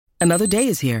Another day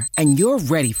is here, and you're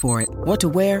ready for it. What to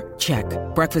wear? Check.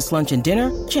 Breakfast, lunch, and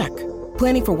dinner? Check.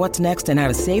 Planning for what's next and how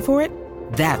to save for it?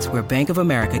 That's where Bank of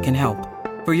America can help.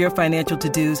 For your financial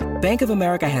to-dos, Bank of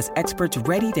America has experts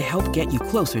ready to help get you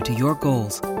closer to your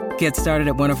goals. Get started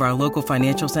at one of our local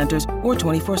financial centers or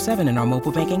 24/7 in our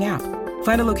mobile banking app.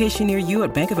 Find a location near you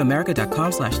at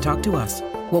bankofamerica.com/talktous.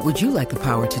 What would you like the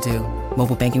power to do?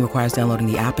 Mobile banking requires downloading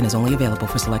the app and is only available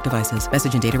for select devices.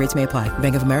 Message and data rates may apply.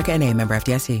 Bank of America N.A., member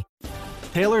FDIC.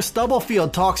 Taylor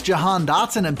Stubblefield talks Jahan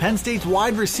Dotson and Penn State's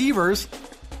wide receivers.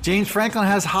 James Franklin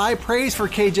has high praise for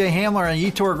KJ Hamler and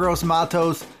Yetur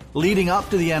Gross-Matos leading up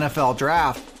to the NFL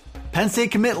draft. Penn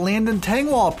State commit Landon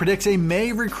Tengwall predicts a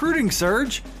May recruiting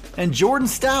surge, and Jordan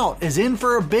Stout is in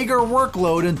for a bigger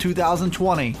workload in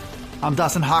 2020. I'm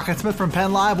Dustin Hockensmith from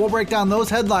Penn Live. We'll break down those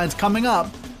headlines coming up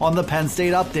on the Penn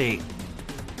State Update.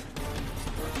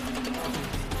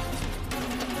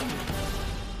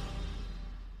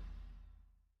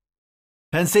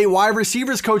 Penn State wide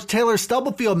receivers coach Taylor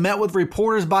Stubblefield met with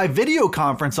reporters by video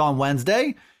conference on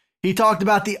Wednesday. He talked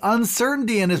about the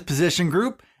uncertainty in his position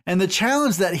group and the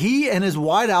challenge that he and his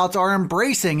wideouts are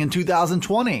embracing in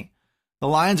 2020. The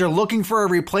Lions are looking for a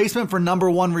replacement for number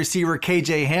one receiver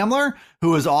KJ Hamler,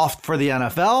 who is off for the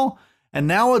NFL, and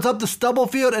now it's up to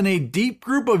Stubblefield and a deep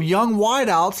group of young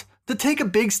wideouts to take a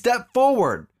big step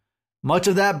forward. Much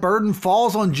of that burden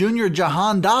falls on junior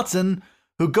Jahan Dotson,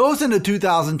 who goes into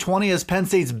 2020 as Penn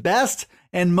State's best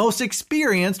and most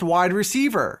experienced wide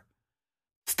receiver.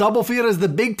 Stubblefield is the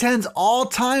Big Ten's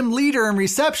all-time leader in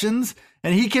receptions,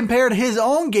 and he compared his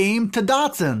own game to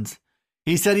Dotson's.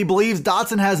 He said he believes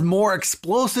Dotson has more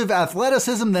explosive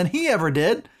athleticism than he ever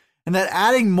did, and that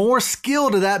adding more skill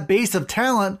to that base of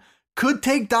talent could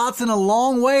take Dotson a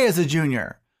long way as a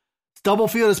junior.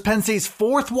 Stubblefield is Penn State's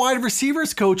fourth wide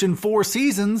receivers coach in 4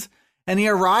 seasons, and he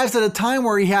arrives at a time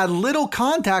where he had little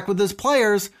contact with his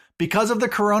players because of the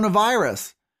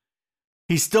coronavirus.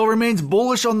 He still remains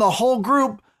bullish on the whole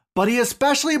group, but he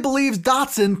especially believes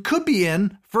Dotson could be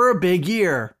in for a big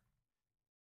year.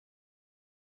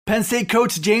 Penn State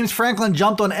coach James Franklin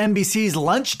jumped on NBC's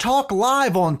Lunch Talk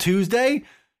Live on Tuesday.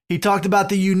 He talked about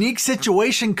the unique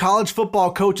situation college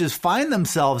football coaches find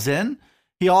themselves in.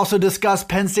 He also discussed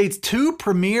Penn State's 2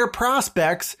 premier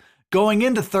prospects going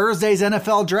into Thursday's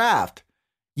NFL draft.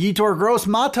 Yetur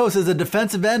Gross-Matos is a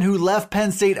defensive end who left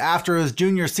Penn State after his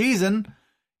junior season.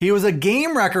 He was a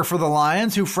game wrecker for the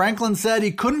Lions, who Franklin said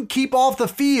he couldn't keep off the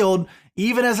field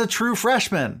even as a true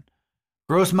freshman.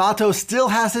 Gross-Matos still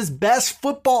has his best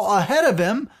football ahead of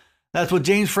him. That's what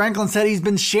James Franklin said he's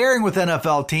been sharing with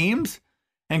NFL teams.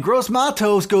 And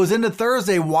Gross-Matos goes into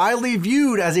Thursday widely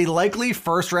viewed as a likely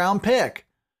first-round pick.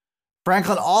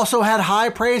 Franklin also had high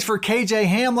praise for KJ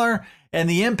Hamler and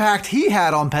the impact he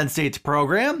had on Penn State's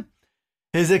program.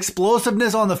 His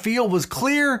explosiveness on the field was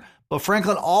clear, but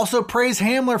Franklin also praised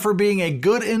Hamler for being a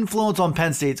good influence on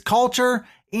Penn State's culture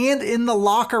and in the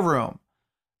locker room.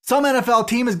 Some NFL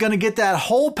team is going to get that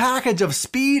whole package of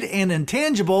speed and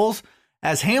intangibles,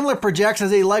 as Hamler projects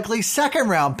as a likely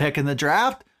second-round pick in the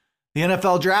draft. The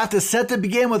NFL draft is set to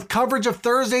begin with coverage of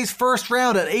Thursday's first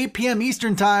round at 8 p.m.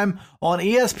 Eastern Time on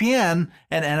ESPN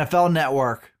and NFL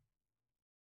Network.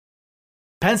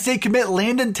 Penn State commit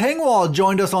Landon Tengwall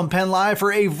joined us on Penn Live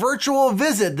for a virtual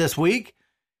visit this week.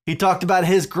 He talked about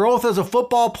his growth as a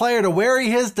football player to where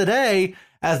he is today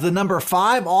as the number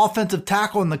 5 offensive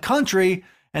tackle in the country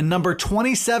and number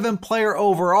 27 player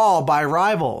overall by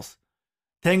Rivals.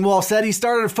 Tengwall said he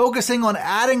started focusing on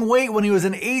adding weight when he was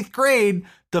in 8th grade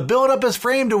to build up his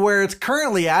frame to where it's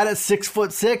currently at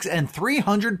 6'6" and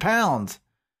 300 pounds.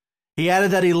 He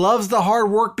added that he loves the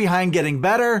hard work behind getting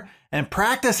better and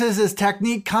practices his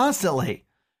technique constantly.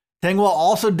 Tengwall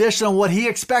also dished on what he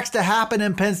expects to happen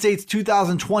in Penn State's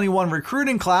 2021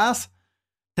 recruiting class.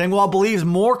 Tengwall believes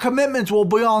more commitments will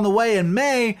be on the way in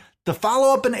May to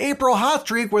follow up an April hot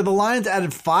streak where the Lions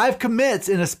added 5 commits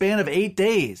in a span of 8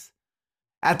 days.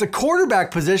 At the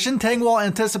quarterback position, Tengwall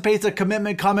anticipates a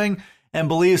commitment coming and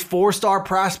believes 4-star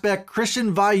prospect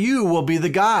Christian Vayu will be the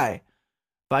guy.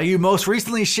 Vayu most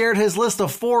recently shared his list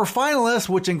of 4 finalists,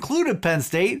 which included Penn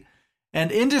State,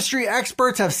 and industry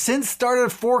experts have since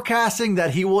started forecasting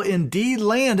that he will indeed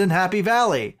land in Happy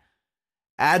Valley.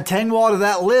 Add Tengwall to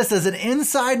that list as an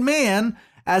inside man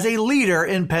as a leader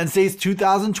in Penn State's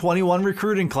 2021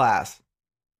 recruiting class.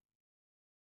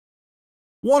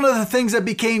 One of the things that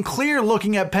became clear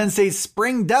looking at Penn State's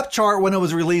spring depth chart when it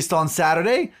was released on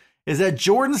Saturday is that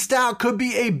Jordan Stout could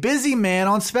be a busy man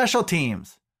on special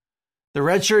teams. The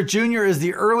redshirt junior is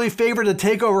the early favorite to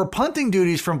take over punting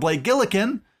duties from Blake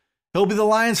Gillikin. He'll be the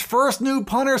Lions' first new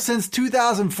punter since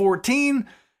 2014,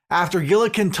 after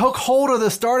Gillikin took hold of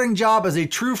the starting job as a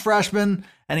true freshman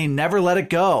and he never let it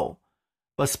go.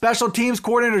 But special teams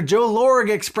coordinator Joe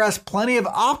Lorig expressed plenty of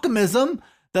optimism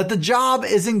that the job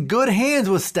is in good hands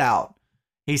with Stout.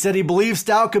 He said he believes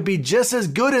Stout could be just as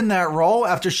good in that role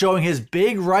after showing his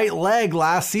big right leg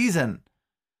last season.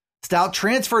 Stout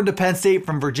transferred to Penn State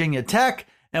from Virginia Tech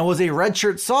and was a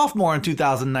redshirt sophomore in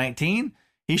 2019.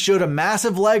 He showed a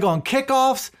massive leg on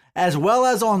kickoffs as well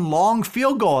as on long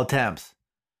field goal attempts.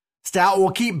 Stout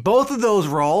will keep both of those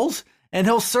roles, and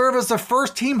he'll serve as the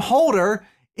first team holder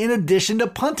in addition to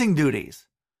punting duties.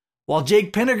 While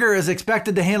Jake Pinniger is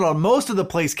expected to handle most of the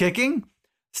place kicking,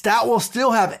 Stout will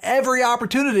still have every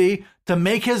opportunity to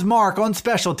make his mark on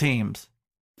special teams.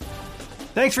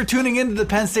 Thanks for tuning in to the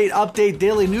Penn State Update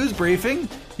Daily News Briefing.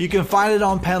 You can find it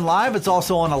on Penn Live. It's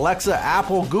also on Alexa,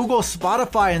 Apple, Google,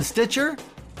 Spotify, and Stitcher.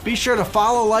 Be sure to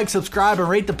follow, like, subscribe, and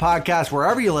rate the podcast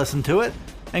wherever you listen to it.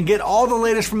 And get all the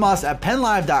latest from us at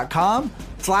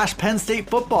PennLive.com/Penn State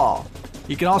Football.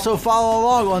 You can also follow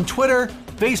along on Twitter,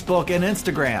 Facebook, and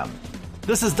Instagram.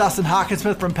 This is Dustin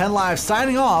Hawkinsmith from Penn Live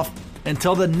signing off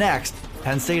until the next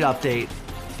Penn State Update.